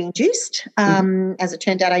induced. As it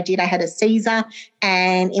turned out, I did. I had a Caesar,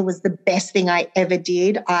 and it was the best thing I ever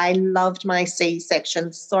did. I loved my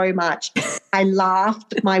C-section so much. I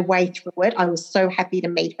laughed my way through it. I was so happy to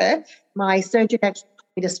meet her. My surgeon actually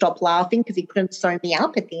told me to stop laughing because he couldn't sew me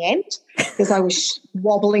up at the end because I was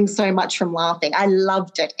wobbling so much from laughing. I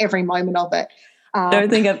loved it, every moment of it. I don't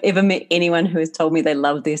think I've ever met anyone who has told me they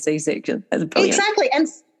love their C-section. That's brilliant. Exactly.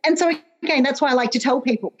 And so, again, that's why I like to tell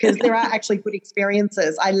people, because there are actually good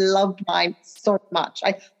experiences. I loved mine so much.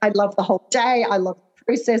 I loved the whole day. I loved the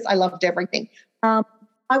process. I loved everything. I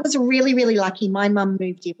was really, really lucky. My mum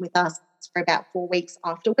moved in with us for about 4 weeks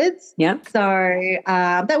afterwards. Yeah. So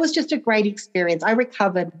that was just a great experience. I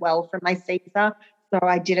recovered well from my Caesar, so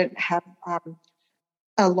I didn't have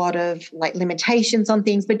a lot of limitations on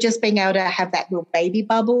things, but just being able to have that little baby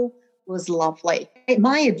bubble was lovely.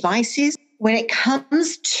 My advice is, when it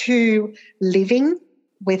comes to living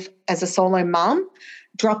as a solo mum,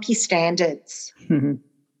 drop your standards. Mm-hmm.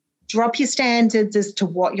 Drop your standards as to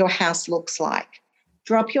what your house looks like.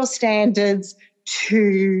 Drop your standards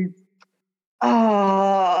to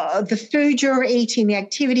the food you're eating, the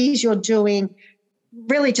activities you're doing.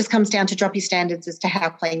 Really just comes down to drop your standards as to how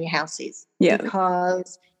clean your house is. Yeah.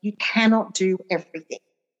 Because you cannot do everything.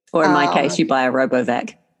 Or in my case, you buy a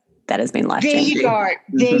RoboVac. That has been life-changing. There you go.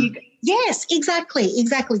 There you go. Yes, exactly.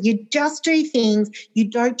 You just do things. You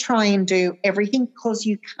don't try and do everything because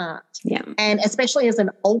you can't. Yeah. And especially as an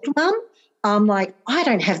old mum, I'm like, I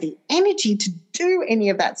don't have the energy to do any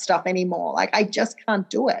of that stuff anymore. I just can't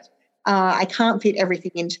do it. I can't fit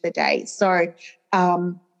everything into the day. So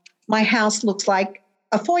my house looks like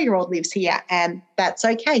a 4-year-old lives here, and that's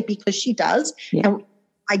okay because she does. Yeah. And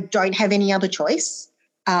I don't have any other choice.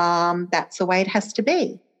 That's the way it has to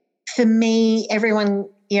be. For me, everyone,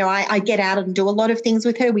 I get out and do a lot of things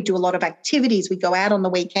with her. We do a lot of activities. We go out on the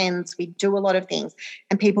weekends. We do a lot of things.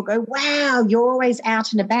 And people go, wow, you're always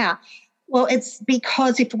out and about. Well, it's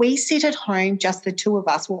because if we sit at home, just the two of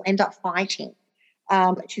us, we'll end up fighting.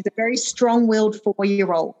 She's a very strong-willed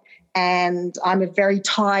 4-year-old, and I'm a very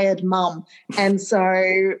tired mum. And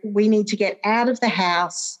so we need to get out of the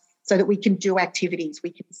house so that we can do activities.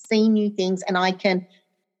 We can see new things, and I can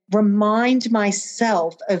remind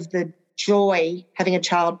myself of the joy having a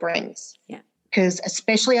child brings. Yeah. Because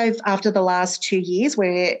especially after the last 2 years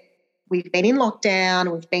where we've been in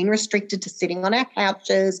lockdown, we've been restricted to sitting on our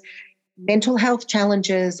couches, mental health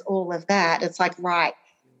challenges, all of that, it's like, right,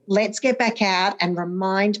 let's get back out and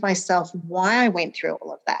remind myself why I went through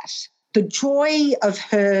all of that. The joy of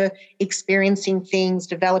her experiencing things,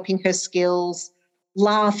 developing her skills,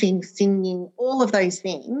 laughing, singing, all of those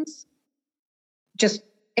things, just,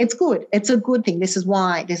 it's good. It's a good thing. This is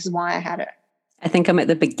why I had her. I think I'm at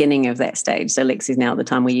the beginning of that stage. So Lexi's now at the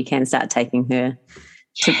time where you can start taking her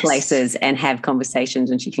to places and have conversations,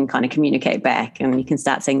 and she can kind of communicate back, and you can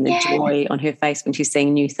start seeing the joy on her face when she's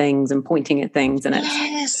seeing new things and pointing at things. And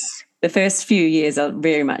it's the first few years are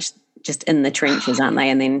very much just in the trenches, aren't they?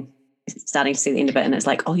 And then starting to see the end of it, and it's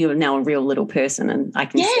like, oh, you're now a real little person, and I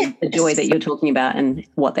can see the joy that you're talking about and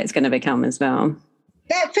what that's going to become as well.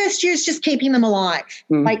 That first year is just keeping them alive.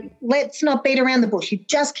 Let's not beat around the bush. You're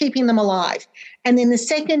just keeping them alive. And then the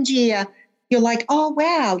second year, you're like, oh,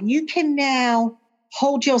 wow, you can now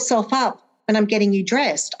hold yourself up when I'm getting you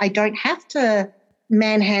dressed. I don't have to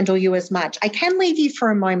manhandle you as much. I can leave you for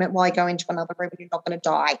a moment while I go into another room and you're not going to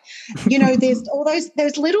die. There's all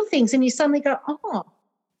those little things, and you suddenly go, oh,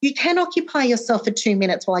 you can occupy yourself for 2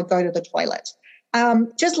 minutes while I go to the toilet.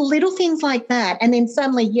 Just little things like that. And then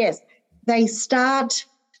suddenly, yes, they start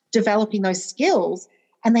developing those skills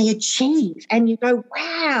and they achieve, and you go,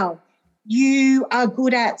 wow, you are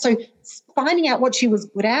good at. So finding out what she was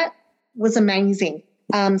good at was amazing.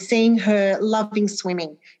 Seeing her loving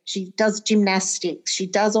swimming. She does gymnastics. She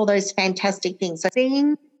does all those fantastic things. So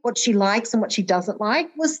seeing what she likes and what she doesn't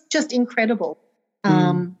like was just incredible.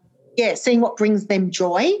 Seeing what brings them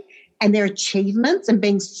joy and their achievements and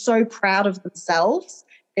being so proud of themselves.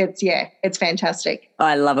 It's fantastic. Oh,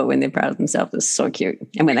 I love it when they're proud of themselves. It's so cute.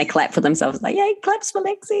 And when they clap for themselves, it's like, yay, claps for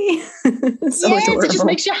Lexi. So adorable. It just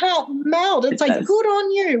makes your heart melt. It's like, good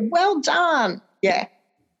on you. Well done. Yeah.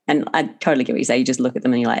 And I totally get what you say. You just look at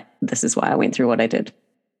them and you're like, this is why I went through what I did.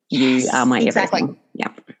 You are my everything.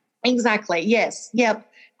 Yeah. Exactly. Yes. Yep.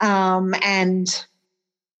 And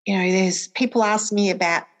there's people ask me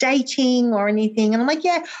about dating or anything, and I'm like,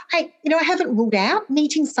 I haven't ruled out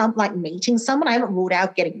meeting someone. I haven't ruled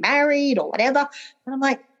out getting married or whatever. And I'm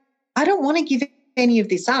like, I don't want to give any of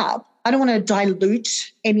this up. I don't want to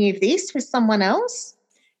dilute any of this with someone else.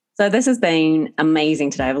 So this has been amazing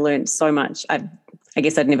today. I've learned so much. I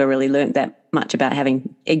guess I'd never really learned that much about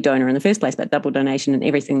having egg donor in the first place, but double donation and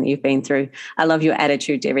everything that you've been through. I love your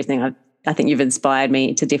attitude to everything. I think you've inspired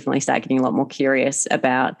me to definitely start getting a lot more curious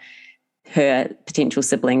about her potential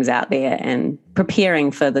siblings out there and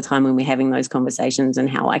preparing for the time when we're having those conversations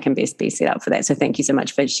and how I can best be set up for that. So thank you so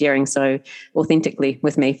much for sharing so authentically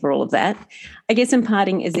with me for all of that. I guess in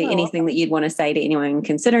parting, is there anything that you'd want to say to anyone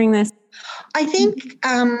considering this? I think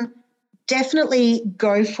definitely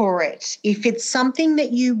go for it. If it's something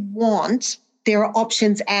that you want, there are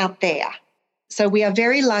options out there. So we are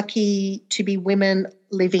very lucky to be women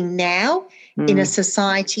living now in a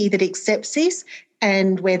society that accepts this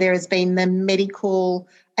and where there has been the medical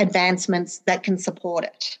advancements that can support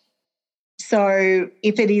it. So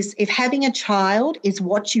if having a child is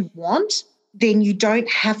what you want, then you don't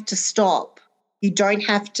have to stop. You don't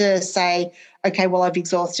have to say, okay, well, I've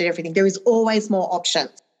exhausted everything. There is always more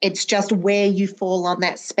options. It's just where you fall on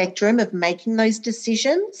that spectrum of making those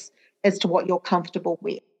decisions as to what you're comfortable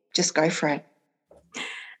with. Just go for it.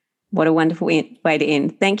 What a wonderful way to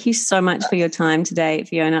end. Thank you so much for your time today,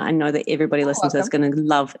 Fiona. I know that everybody listening to this is going to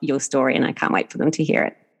love your story, and I can't wait for them to hear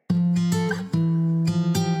it.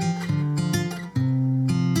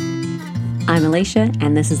 I'm Alicia,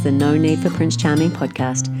 and this is the No Need for Prince Charming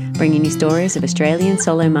podcast, bringing you stories of Australian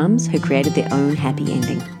solo mums who created their own happy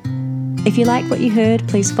ending. If you like what you heard,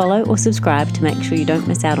 please follow or subscribe to make sure you don't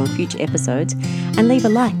miss out on future episodes, and leave a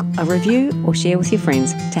like, a review, or share with your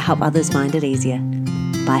friends to help others find it easier.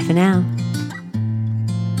 Bye for now.